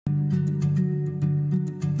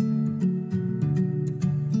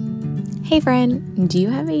Hey friend, do you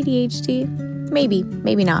have ADHD? Maybe,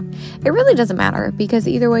 maybe not. It really doesn't matter because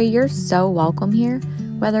either way, you're so welcome here.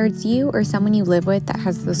 Whether it's you or someone you live with that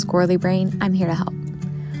has the squirrely brain, I'm here to help.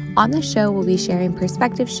 On this show, we'll be sharing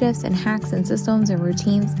perspective shifts and hacks and systems and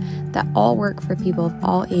routines that all work for people of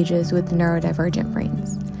all ages with neurodivergent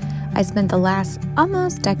brains. I spent the last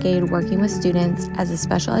almost decade working with students as a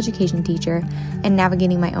special education teacher and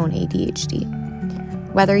navigating my own ADHD.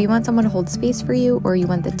 Whether you want someone to hold space for you or you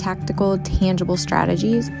want the tactical, tangible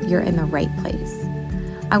strategies, you're in the right place.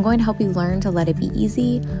 I'm going to help you learn to let it be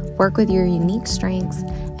easy, work with your unique strengths,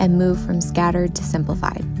 and move from scattered to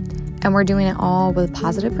simplified. And we're doing it all with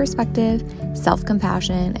positive perspective,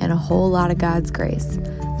 self-compassion, and a whole lot of God's grace.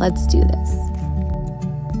 Let's do this.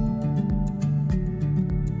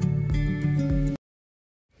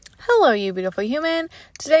 Hello, you beautiful human.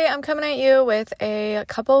 Today I'm coming at you with a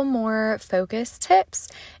couple more focus tips,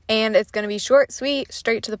 and it's going to be short, sweet,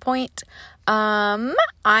 straight to the point. I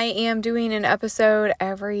am doing an episode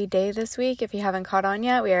every day this week. If you haven't caught on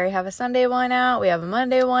yet, we already have a Sunday one out, we have a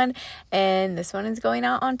Monday one, and this one is going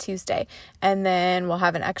out on Tuesday. And then we'll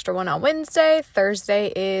have an extra one on Wednesday.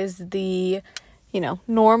 Thursday is the,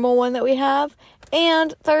 normal one that we have.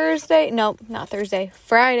 And Friday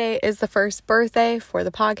is the first birthday for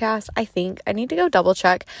the podcast. I think I need to go double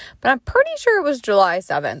check, but I'm pretty sure it was July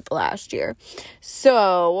 7th last year.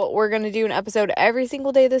 So we're going to do an episode every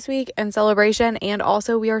single day this week in celebration. And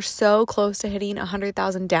also we are so close to hitting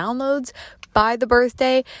 100,000 downloads by the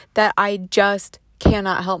birthday that I just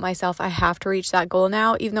cannot help myself. I have to reach that goal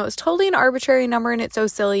now, even though it's totally an arbitrary number and it's so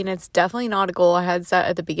silly and it's definitely not a goal I had set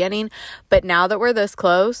at the beginning. But now that we're this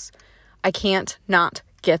close, I can't not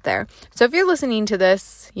get there. So if you're listening to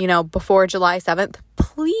this, before July 7th,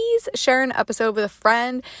 please share an episode with a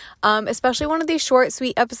friend, especially one of these short,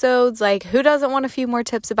 sweet episodes. Like, who doesn't want a few more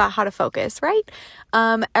tips about how to focus, right?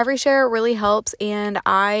 Every share really helps, and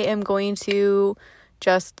I am going to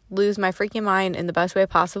just lose my freaking mind in the best way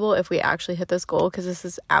possible if we actually hit this goal, because this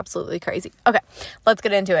is absolutely crazy. Okay, let's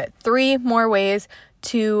get into it. 3 more ways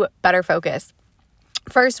to better focus.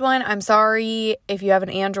 First one, I'm sorry if you have an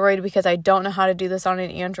Android because I don't know how to do this on an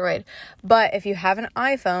Android, but if you have an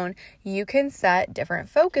iPhone, you can set different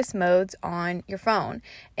focus modes on your phone,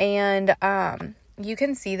 and you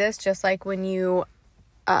can see this just like when you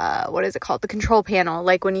the control panel,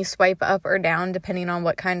 like when you swipe up or down depending on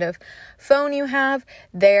what kind of phone you have.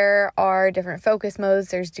 There are different focus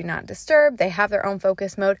modes. There's do not disturb. They have their own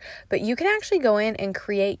focus mode, but you can actually go in and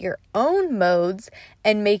create your own modes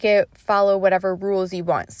and make it follow whatever rules you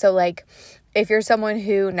want. So like if you're someone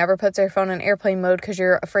who never puts their phone in airplane mode because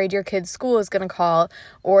you're afraid your kid's school is going to call,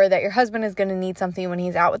 or that your husband is going to need something when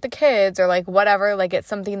he's out with the kids, or like whatever, like it's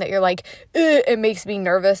something that you're like, it makes me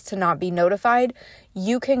nervous to not be notified,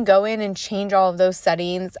 you can go in and change all of those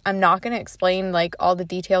settings. I'm not going to explain like all the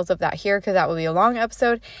details of that here because that will be a long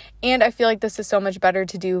episode, and I feel like this is so much better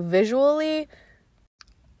to do visually.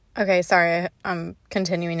 Okay, sorry, I'm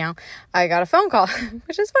continuing now. I got a phone call,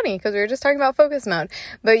 which is funny because we were just talking about focus mode.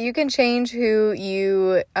 But you can change who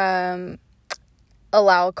you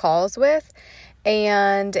allow calls with.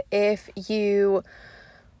 And if you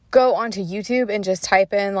go onto YouTube and just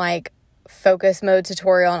type in like focus mode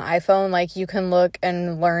tutorial on iPhone, like you can look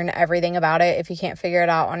and learn everything about it. If you can't figure it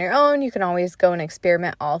out on your own, you can always go and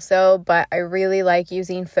experiment also. But I really like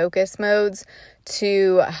using focus modes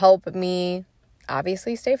to help me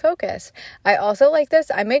obviously stay focused. I also like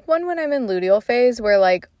this. I make one when I'm in luteal phase where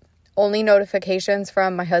like only notifications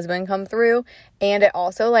from my husband come through, and it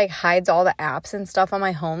also like hides all the apps and stuff on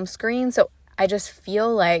my home screen. So I just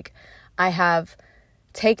feel like I have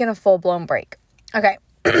taken a full-blown break. Okay.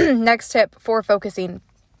 Next tip for focusing.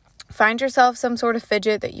 Find yourself some sort of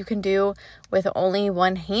fidget that you can do with only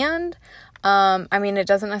one hand. It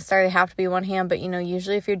doesn't necessarily have to be one hand, but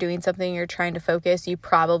usually if you're doing something, you're trying to focus, you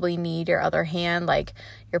probably need your other hand. Like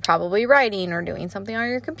you're probably writing or doing something on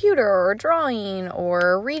your computer or drawing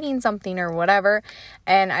or reading something or whatever.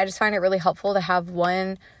 And I just find it really helpful to have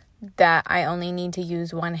one that I only need to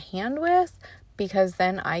use one hand with, because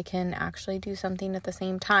then I can actually do something at the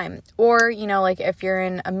same time. Or, like if you're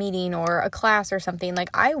in a meeting or a class or something, like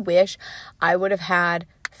I wish I would have had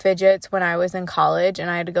fidgets when I was in college and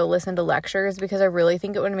I had to go listen to lectures, because I really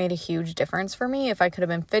think it would have made a huge difference for me if I could have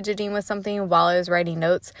been fidgeting with something while I was writing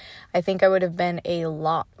notes. I think I would have been a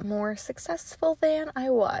lot more successful than I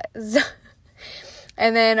was.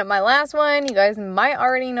 And then my last one, you guys might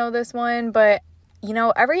already know this one, but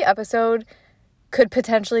every episode could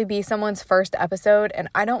potentially be someone's first episode, and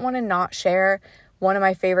I don't want to not share one of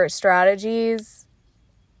my favorite strategies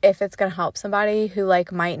if it's going to help somebody who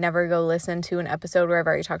might never go listen to an episode where I've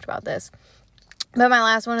already talked about this. But my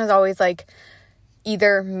last one is always like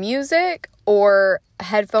either music or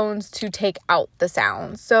headphones to take out the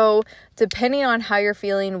sound. So depending on how you're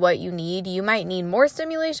feeling, what you need, you might need more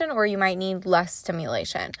stimulation or you might need less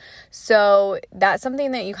stimulation. So that's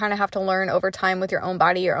something that you kind of have to learn over time with your own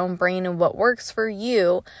body, your own brain, and what works for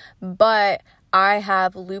you. But I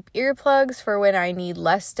have loop earplugs for when I need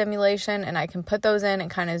less stimulation, and I can put those in and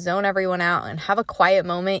kind of zone everyone out and have a quiet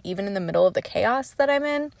moment even in the middle of the chaos that I'm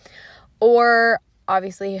in. Or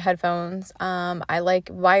obviously headphones. I like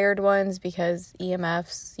wired ones because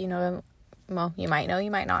EMFs, well, you might know,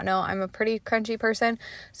 you might not know. I'm a pretty crunchy person,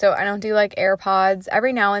 so I don't do like AirPods.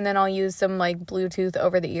 Every now and then I'll use some like Bluetooth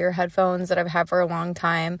over the ear headphones that I've had for a long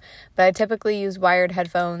time, but I typically use wired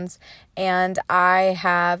headphones. And I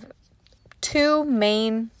have two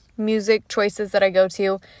main music choices that I go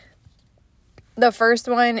to. The first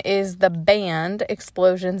one is the band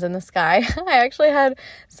Explosions in the Sky. I actually had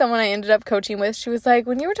someone I ended up coaching with. She was like,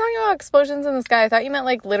 when you were talking about explosions in the sky, I thought you meant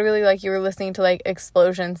like literally like you were listening to like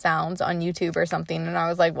explosion sounds on YouTube or something. And I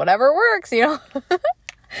was like, whatever works,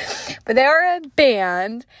 But they are a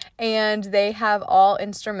band and they have all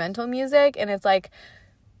instrumental music. And it's like,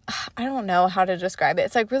 I don't know how to describe it.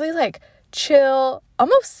 It's like really like chill,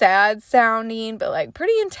 almost sad sounding, but like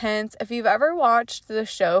pretty intense. If you've ever watched the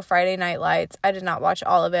show Friday Night Lights, I did not watch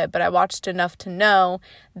all of it, but I watched enough to know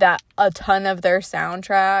that a ton of their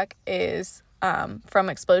soundtrack is from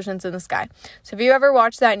Explosions in the Sky. So if you ever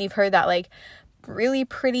watched that and you've heard that like really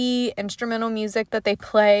pretty instrumental music that they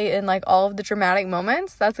play in like all of the dramatic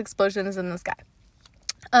moments, that's Explosions in the Sky.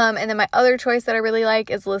 And then my other choice that I really like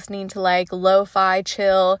is listening to like lo-fi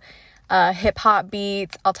chill hip hop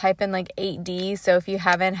beats. I'll type in like 8D. So if you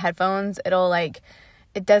have in headphones,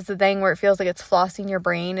 it does the thing where it feels like it's flossing your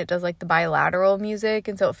brain. It does like the bilateral music.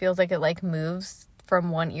 And so it feels like it like moves from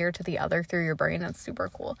one ear to the other through your brain. It's super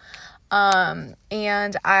cool.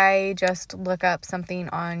 And I just look up something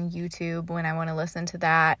on YouTube when I want to listen to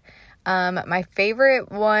that. My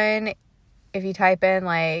favorite one, if you type in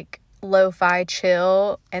like lo-fi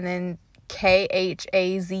chill and then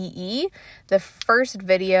KHAZE, the first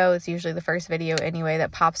video, it's usually the first video anyway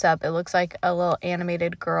that pops up. It looks like a little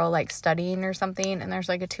animated girl like studying or something, and there's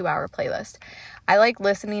like a 2-hour playlist. I like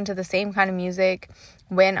listening to the same kind of music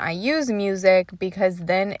when I use music because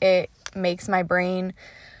then it makes my brain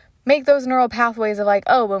make those neural pathways of like,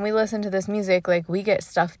 oh, when we listen to this music, like we get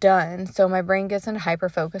stuff done. So my brain gets into hyper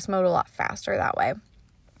focus mode a lot faster that way.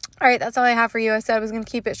 All right, that's all I have for you. I said I was going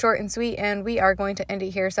to keep it short and sweet, and we are going to end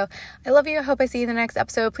it here. So I love you. I hope I see you in the next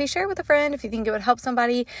episode. Please share it with a friend if you think it would help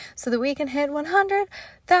somebody so that we can hit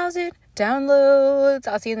 100,000 downloads.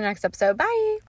 I'll see you in the next episode. Bye.